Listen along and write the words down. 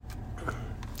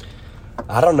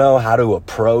I don't know how to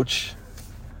approach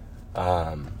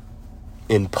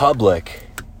in public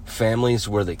families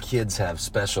where the kids have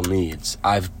special needs.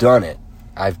 I've done it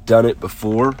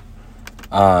before.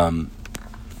 When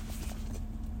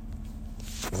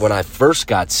I first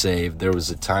got saved, there was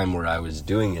a time where I was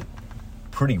doing it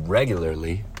pretty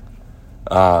regularly.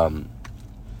 But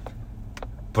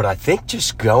I think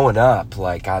just going up,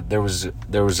 like there was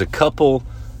a couple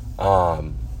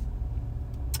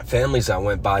families I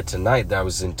went by tonight that I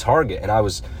was in Target, and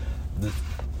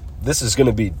this is going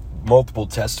to be multiple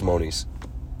testimonies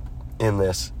in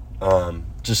this,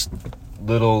 just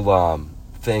little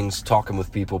things, talking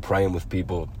with people, praying with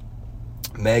people.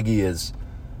 Maggie is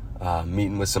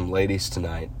meeting with some ladies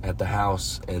tonight at the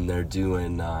house, and they're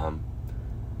doing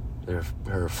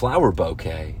her flower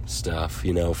bouquet stuff,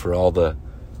 for all the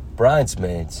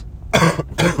bridesmaids.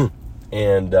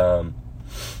 And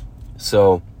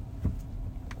so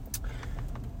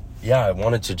yeah, I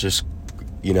wanted to just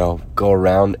go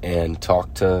around and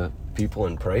talk to people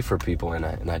and pray for people, and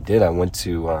I did. I went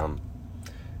to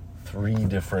 3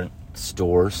 different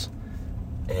stores,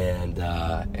 and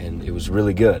it was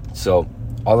really good. So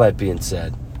all that being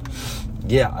said,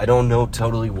 yeah, I don't know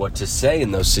totally what to say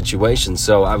in those situations.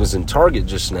 So I was in Target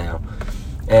just now,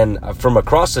 and from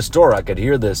across the store, I could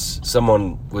hear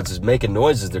someone was making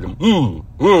noises. They're going,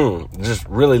 just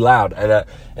really loud.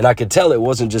 And I could tell it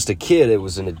wasn't just a kid, it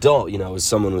was an adult, it was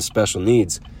someone with special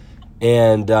needs.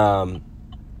 And, man,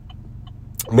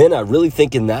 I really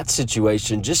think in that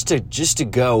situation, just to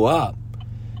go up,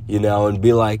 and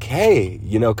be like, hey,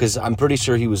 because I'm pretty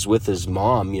sure he was with his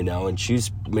mom, and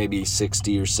she's maybe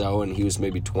 60 or so, and he was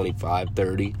maybe 25,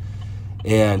 30.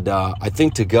 And I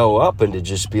think to go up and to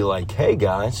just be like, hey,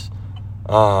 guys,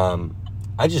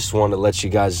 I just want to let you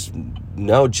guys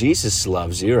know Jesus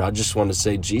loves you. Or I just want to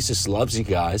say Jesus loves you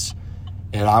guys.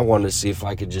 And I want to see if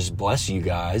I could just bless you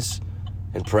guys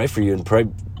and pray for you, and pray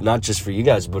not just for you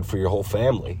guys, but for your whole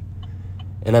family.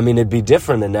 And I mean, it'd be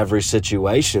different in every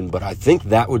situation, but I think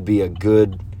that would be a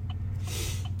good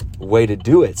way to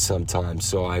do it sometimes.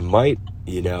 So I might,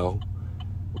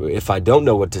 if I don't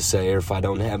know what to say, or if I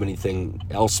don't have anything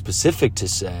else specific to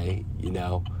say,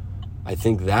 I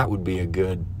think that would be a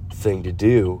good thing to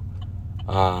do.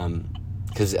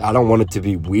 Because I don't want it to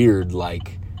be weird,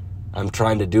 like I'm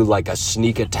trying to do like a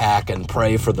sneak attack and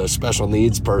pray for the special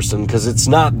needs person, because it's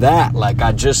not that. Like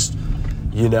I just,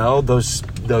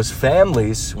 those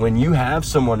families, when you have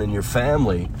someone in your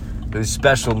family who's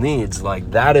special needs,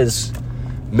 like that is,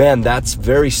 man, that's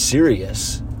very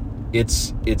serious.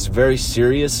 It's very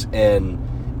serious, and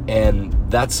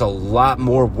that's a lot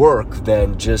more work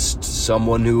than just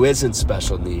someone who isn't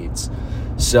special needs.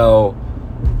 So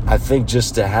I think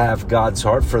just to have God's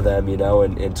heart for them,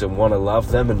 and to want to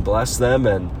love them and bless them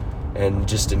and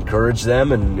just encourage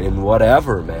them and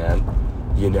whatever, man,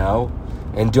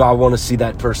 And do I want to see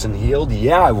that person healed?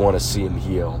 Yeah, I want to see him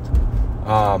healed.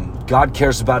 God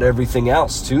cares about everything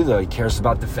else too, though. He cares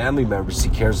about the family members. He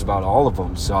cares about all of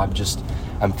them. So I'm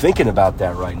thinking about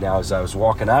that right now as I was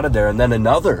walking out of there. And then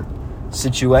another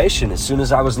situation, as soon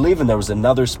as I was leaving, there was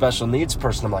another special needs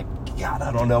person. I'm like, God,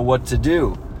 I don't know what to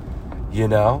do,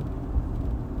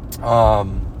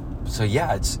 So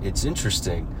yeah, it's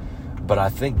interesting, but I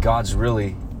think God's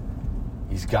really,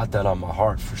 he's got that on my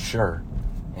heart for sure.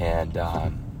 And,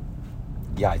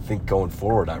 yeah, I think going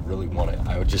forward, I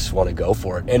would just want to go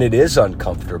for it. And it is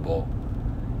uncomfortable.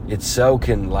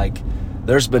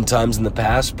 There's been times in the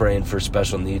past praying for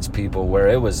special needs people where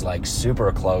it was like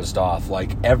super closed off.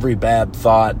 Like every bad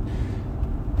thought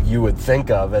you would think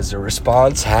of as a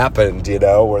response happened,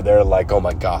 where they're like, oh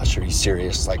my gosh, are you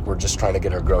serious? Like, we're just trying to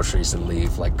get our groceries and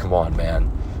leave. Like, come on,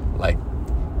 man. Like,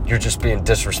 you're just being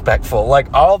disrespectful.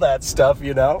 Like, all that stuff,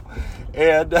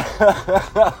 And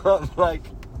like,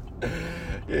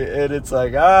 and it's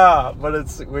like, but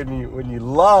it's when you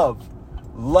love,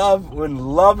 when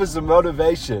love is a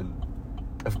motivation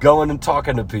of going and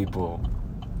talking to people,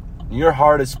 your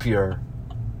heart is pure,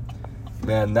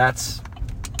 man,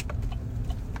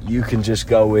 you can just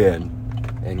go in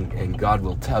and God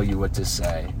will tell you what to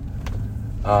say.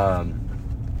 Yeah,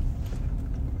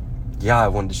 I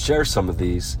wanted to share some of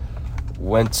these. I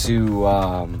went to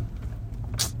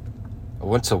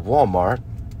Walmart,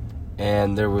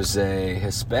 and there was a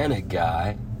Hispanic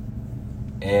guy,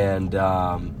 and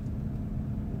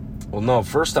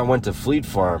first I went to Fleet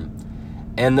Farm,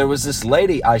 and there was this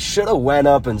lady. I should have went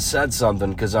up and said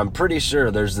something, because I'm pretty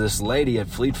sure there's this lady at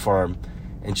Fleet Farm,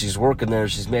 and she's working there.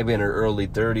 She's maybe in her early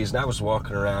 30s, and I was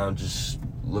walking around just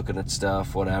looking at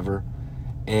stuff, whatever,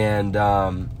 and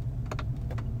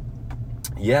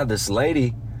yeah, this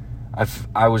lady,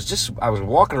 I was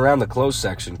walking around the clothes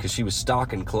section because she was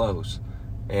stocking clothes.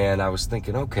 And I was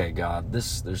thinking, okay, God,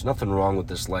 there's nothing wrong with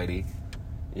this lady,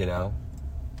 you know?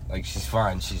 Like, she's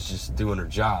fine. She's just doing her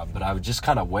job. But I just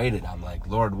kind of waited. I'm like,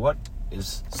 Lord, what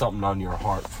is something on your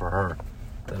heart for her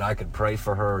that I could pray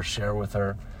for her or share with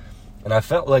her? And I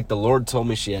felt like the Lord told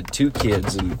me she had 2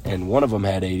 kids, and one of them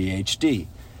had ADHD.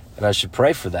 And I should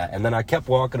pray for that. And then I kept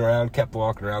walking around.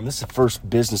 This is the first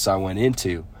business I went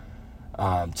into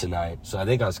tonight. So I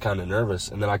think I was kind of nervous.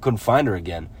 And then I couldn't find her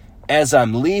again. As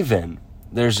I'm leaving,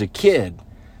 there's a kid,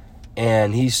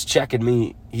 and he's checking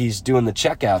me. He's doing the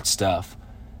checkout stuff.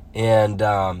 And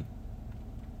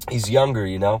he's younger,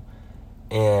 you know.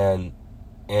 And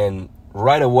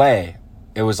right away,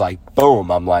 it was like,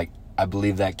 boom. I'm like, I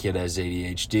believe that kid has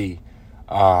ADHD.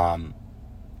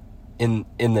 In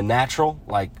the natural,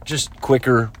 like just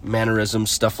quicker mannerisms,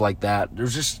 stuff like that.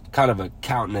 There's just kind of a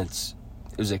countenance.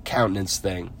 It was a countenance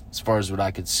thing as far as what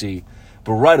I could see.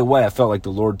 But right away, I felt like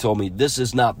the Lord told me, this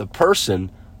is not the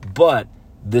person, but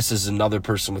this is another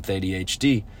person with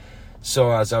ADHD.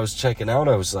 So as I was checking out,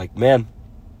 I was like, man,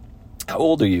 how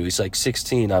old are you? He's like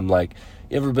 16. I'm like,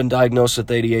 you ever been diagnosed with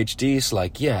ADHD? He's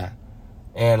like, yeah.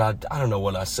 And I don't know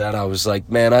what I said. I was like,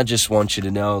 man, I just want you to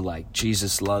know, like,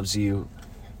 Jesus loves you.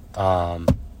 And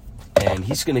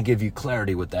he's going to give you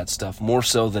clarity with that stuff, more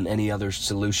so than any other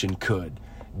solution could.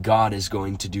 God is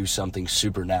going to do something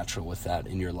supernatural with that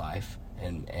in your life.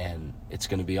 And it's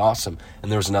going to be awesome.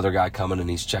 And there was another guy coming, and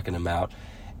he's checking him out.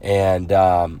 And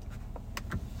then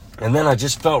I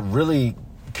just felt really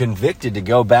convicted to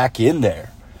go back in there,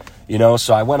 you know.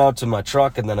 So I went out to my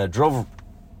truck, and then I drove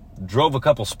a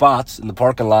couple spots in the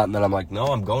parking lot, and then I'm like, no,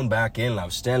 I'm going back in. And I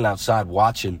was standing outside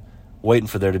watching, waiting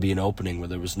for there to be an opening where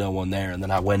there was no one there. And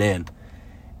then I went in,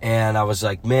 and I was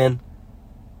like, man,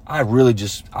 I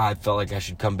felt like I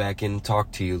should come back in and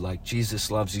talk to you. Like,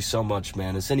 Jesus loves you so much,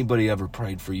 man. Has anybody ever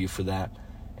prayed for you for that?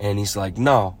 And he's like,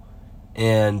 no.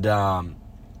 And I'm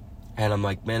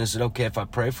like, man, is it okay if I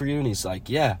pray for you? And he's like,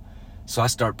 yeah. So I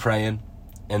start praying,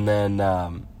 and then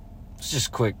it's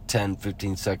just quick 10,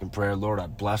 15-second prayer. Lord, I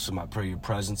bless him. I pray your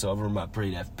presence over him. I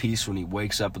pray to have peace when he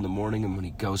wakes up in the morning and when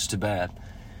he goes to bed.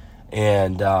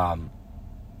 And I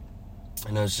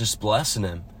was just blessing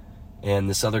him. And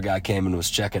this other guy came and was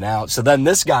checking out. So then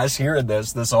this guy's hearing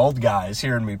this old guy is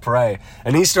hearing me pray.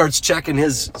 And he starts checking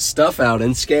his stuff out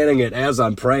and scanning it as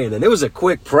I'm praying. And it was a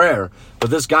quick prayer.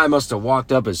 But this guy must have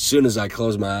walked up as soon as I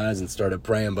closed my eyes and started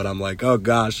praying. But I'm like, oh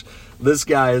gosh, this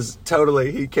guy is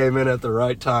totally, he came in at the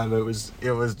right time. It was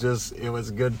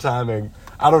good timing.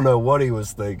 I don't know what he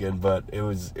was thinking, but it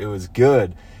was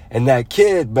good. And that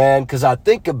kid, man, because I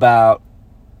think about,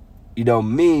 you know,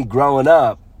 me growing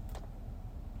up,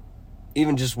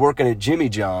 even just working at Jimmy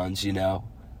John's, you know,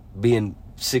 being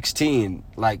 16,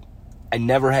 like, I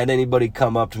never had anybody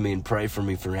come up to me and pray for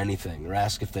me for anything or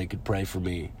ask if they could pray for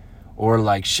me or,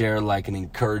 like, share, like, an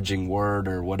encouraging word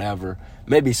or whatever.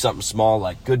 Maybe something small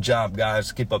like, good job,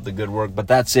 guys, keep up the good work, but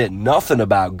that's it. Nothing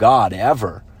about God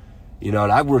ever. You know,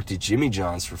 and I worked at Jimmy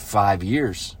John's for 5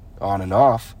 years, on and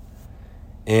off,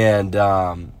 and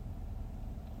a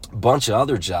bunch of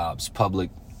other jobs, public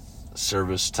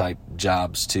service type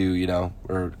jobs too, you know,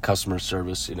 or customer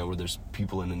service, you know, where there's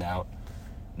people in and out.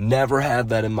 Never had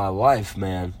that in my life,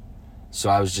 man. So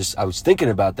I was thinking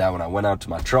about that when I went out to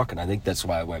my truck, and I think that's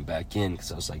why I went back in,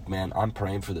 because I was like, man, I'm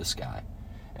praying for this guy.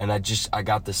 And I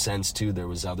got the sense too there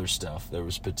was other stuff. There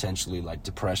was potentially like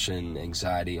depression,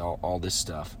 anxiety, all this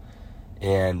stuff.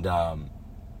 And so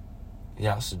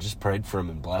just prayed for him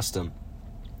and blessed him.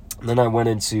 And then I went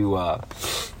into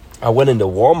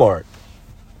Walmart.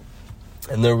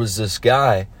 And there was this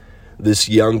guy, this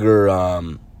younger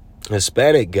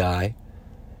Hispanic guy,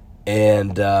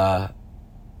 and I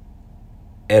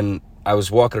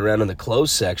was walking around in the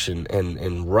clothes section,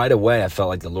 and right away I felt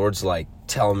like the Lord's like,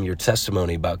 tell him your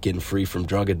testimony about getting free from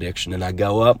drug addiction. And I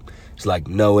go up, he's like,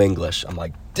 no English. I'm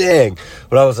like, dang.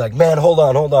 But I was like, man, hold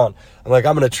on. I'm like,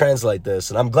 I'm going to translate this.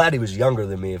 And I'm glad he was younger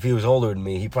than me. If he was older than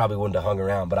me, he probably wouldn't have hung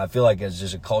around. But I feel like it's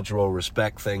just a cultural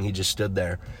respect thing. He just stood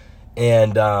there.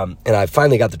 And I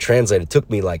finally got the translate. It took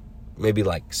me maybe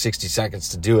 60 seconds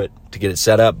to do it, to get it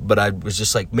set up. But I was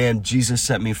just like, man, Jesus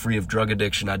set me free of drug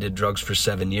addiction. I did drugs for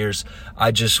 7 years.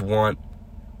 I just want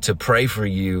to pray for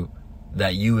you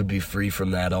that you would be free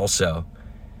from that also.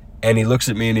 And he looks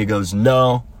at me and he goes,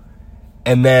 no.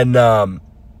 And then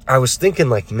I was thinking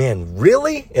like, man,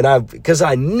 really? And because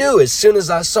I knew as soon as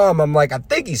I saw him, I'm like, I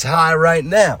think he's high right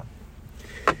now.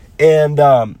 And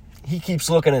he keeps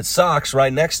looking at socks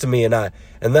right next to me, and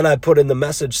then I put in the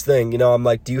message thing, you know, I'm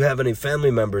like, do you have any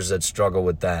family members that struggle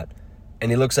with that?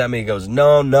 And he looks at me, he goes,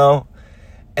 no.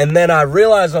 And then I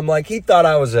realized, I'm like, he thought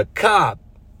I was a cop.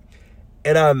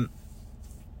 And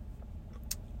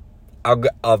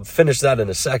I'll finish that in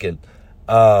a second.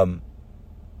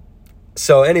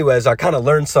 So anyways, I kind of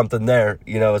learned something there,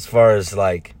 as far as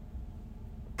like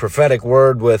prophetic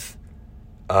word with,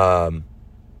 I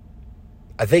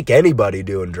think anybody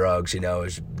doing drugs,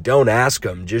 is don't ask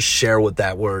them, just share what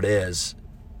that word is.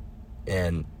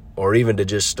 Or even to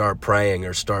just start praying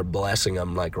or start blessing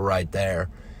them like right there,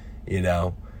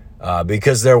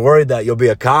 because they're worried that you'll be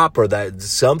a cop or that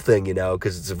something,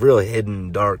 because it's a really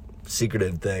hidden, dark,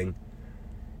 secretive thing.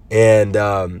 And,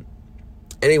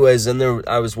 anyways, then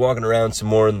I was walking around some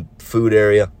more in the food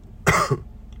area,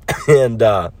 and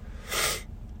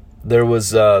there was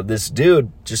this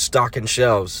dude just stocking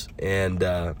shelves, and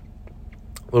a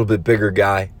little bit bigger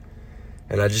guy,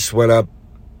 and I just went up,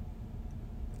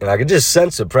 and I could just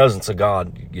sense the presence of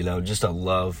God, just a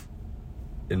love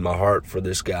in my heart for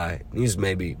this guy. He's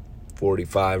maybe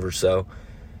 45 or so,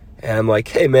 and I'm like,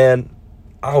 hey man,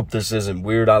 I hope this isn't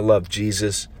weird. I love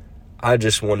Jesus. I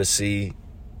just want to see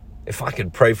if I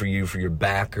could pray for you for your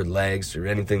back or legs or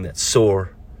anything that's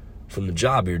sore from the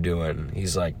job you're doing.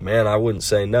 He's like, man, I wouldn't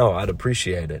say no. I'd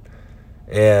appreciate it.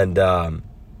 And I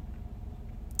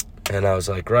was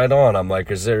like, right on. I'm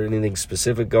like, is there anything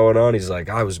specific going on? He's like,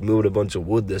 I was moving a bunch of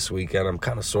wood this weekend. I'm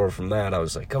kind of sore from that. I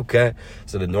was like, okay.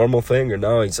 Is it a normal thing or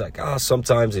no? He's like,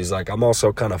 sometimes. He's like, I'm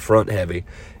also kind of front heavy,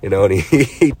 and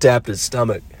he tapped his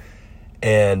stomach.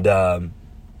 And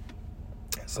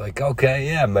it's like, okay,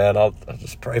 yeah, man, I'll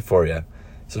just pray for you.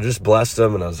 So just blessed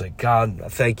him, and I was like, God, I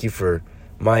thank you for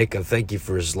Mike. I thank you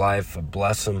for his life. I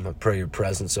bless him. I pray your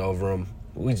presence over him.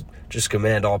 We just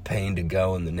command all pain to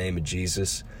go in the name of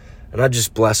Jesus. And I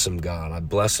just bless him, God. I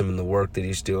bless him in the work that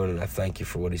he's doing, and I thank you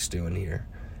for what he's doing here,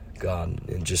 God,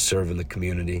 and just serving the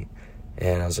community.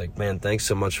 And I was like, man, thanks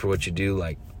so much for what you do.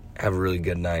 Like, have a really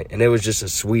good night. And it was just a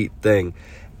sweet thing.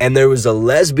 And there was a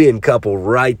lesbian couple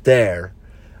right there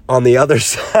on the other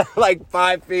side, like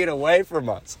 5 feet away from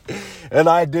us. And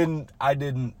I didn't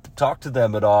talk to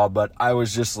them at all, but I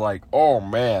was just like, oh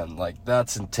man, like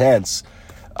that's intense.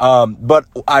 But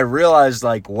I realized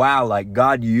like, wow, like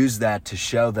God used that to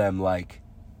show them like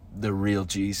the real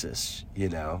Jesus,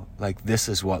 like this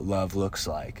is what love looks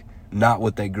like, not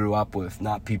what they grew up with,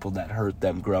 not people that hurt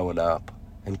them growing up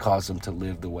and caused them to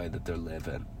live the way that they're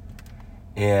living.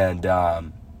 And,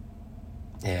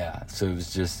 yeah, so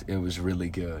it was really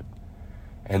good.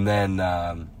 And then,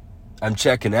 I'm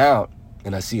checking out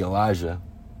and I see Elijah,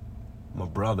 my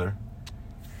brother,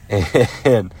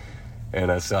 and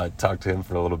I talked to him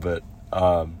for a little bit.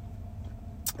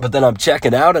 But then I'm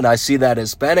checking out and I see that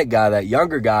Hispanic guy, that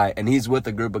younger guy, and he's with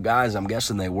a group of guys. I'm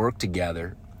guessing they work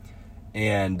together.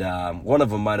 And one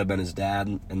of them might have been his dad,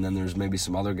 and then there's maybe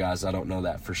some other guys. I don't know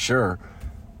that for sure.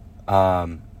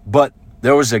 But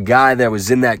there was a guy that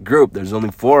was in that group. There's only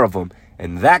 4 of them,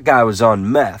 and that guy was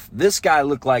on meth. This guy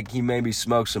looked like he maybe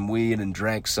smoked some weed and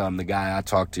drank some. The guy I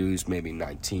talked to, he's maybe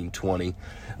 19, 20.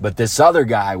 But this other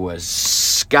guy was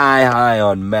sky high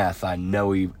on meth. I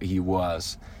know he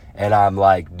was. And I'm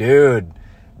like, dude,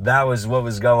 that was what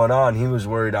was going on. He was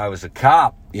worried I was a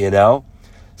cop, So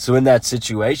in that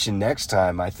situation next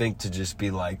time, I think to just be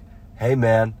like, hey,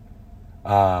 man,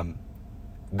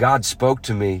 God spoke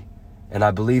to me, and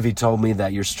I believe he told me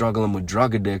that you're struggling with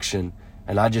drug addiction,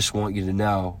 and I just want you to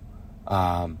know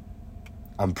I'm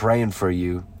praying for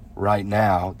you right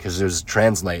now, because there's a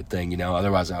translate thing,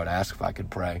 otherwise I would ask if I could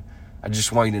pray. I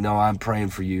just want you to know I'm praying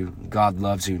for you. God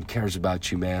loves you and cares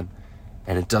about you, man,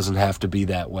 and it doesn't have to be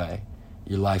that way.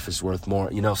 Your life is worth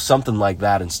more. Something like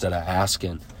that instead of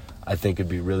asking, I think it'd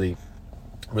be really,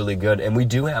 really good. And we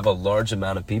do have a large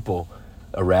amount of people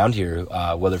around here,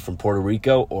 whether from Puerto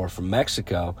Rico or from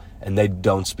Mexico, and they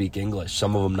don't speak English.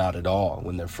 Some of them not at all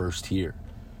when they're first here.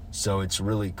 So it's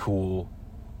really cool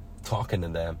talking to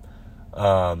them.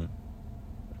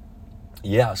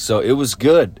 Yeah, so it was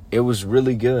good. It was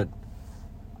really good.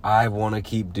 I want to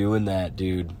keep doing that,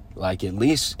 dude. Like at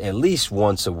least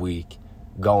once a week,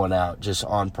 going out just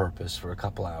on purpose for a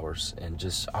couple hours and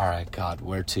just, all right, God,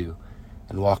 where to?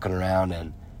 And walking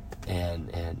around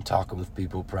and talking with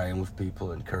people, praying with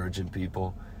people, encouraging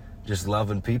people, just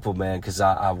loving people, man, because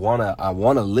I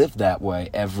wanna live that way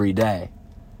every day.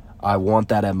 I want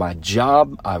that at my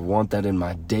job. I want that in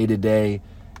my day-to-day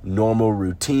normal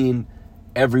routine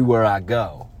everywhere I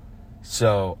go.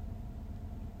 So,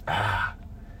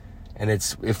 and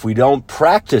it's, if we don't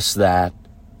practice that,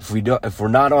 if we're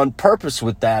not on purpose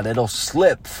with that, it'll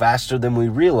slip faster than we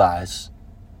realize.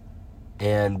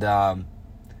 And I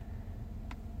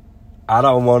I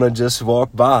don't want to just walk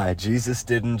by. Jesus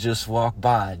didn't just walk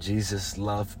by. Jesus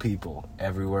loved people.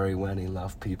 Everywhere he went, he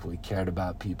loved people. He cared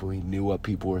about people. He knew what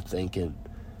people were thinking.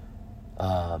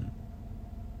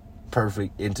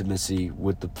 Perfect intimacy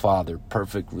with the Father.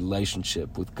 Perfect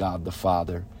relationship with God the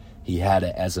Father. He had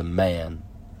it as a man.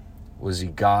 Was he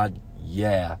God?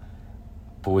 Yeah.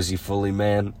 But was he fully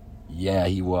man? Yeah,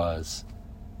 he was.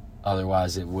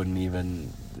 Otherwise, it wouldn't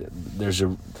even...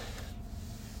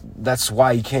 That's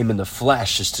why he came in the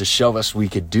flesh, is to show us we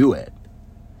could do it.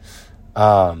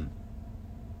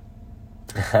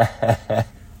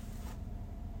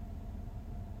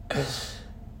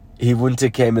 He wouldn't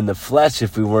have came in the flesh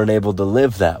if we weren't able to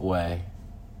live that way.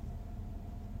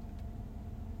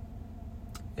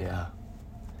 Yeah.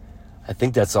 I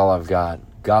think that's all I've got.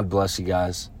 God bless you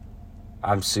guys.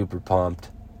 I'm super pumped.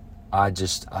 I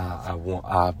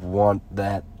want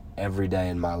that every day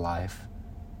in my life.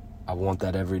 I want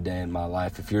that every day in my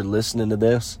life. If you're listening to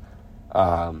this,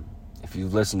 if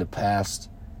you've listened to past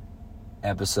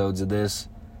episodes of this,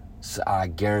 I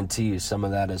guarantee you some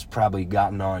of that has probably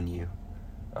gotten on you.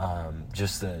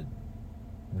 Just the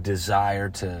desire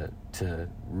to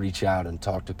reach out and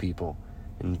talk to people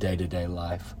in day-to-day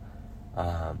life.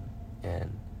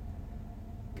 And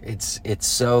it's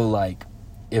so like,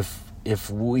 if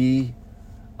we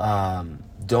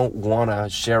don't want to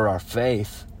share our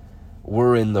faith,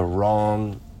 we're in the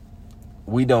wrong.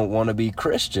 We don't want to be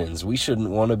Christians. We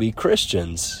shouldn't want to be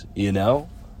Christians, you know?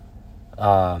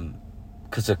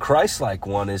 Because a Christ-like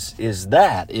one is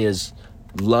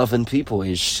loving people,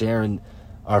 is sharing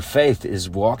our faith, is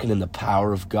walking in the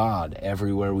power of God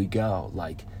everywhere we go,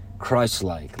 like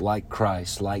Christ-like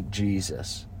Christ, like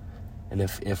Jesus. And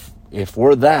if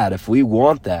we're that, if we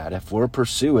want that, if we're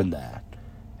pursuing that,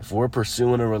 if we're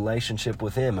pursuing a relationship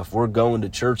with him, if we're going to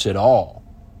church at all,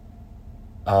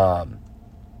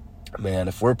 man,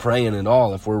 if we're praying at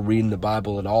all, if we're reading the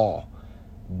Bible at all,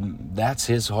 that's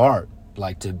his heart.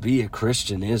 Like, to be a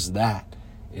Christian is to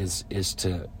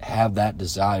have that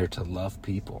desire to love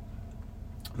people,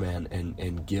 man,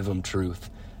 and give them truth.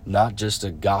 Not just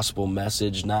a gospel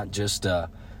message, not just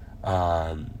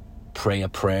pray a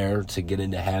prayer to get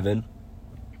into heaven.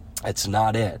 It's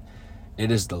not it.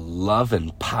 It is the love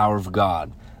and power of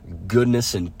God,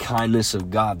 goodness and kindness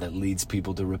of God that leads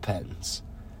people to repentance.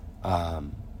 I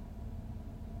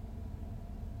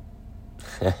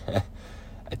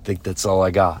think that's all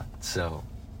I got. So,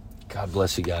 God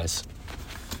bless you guys.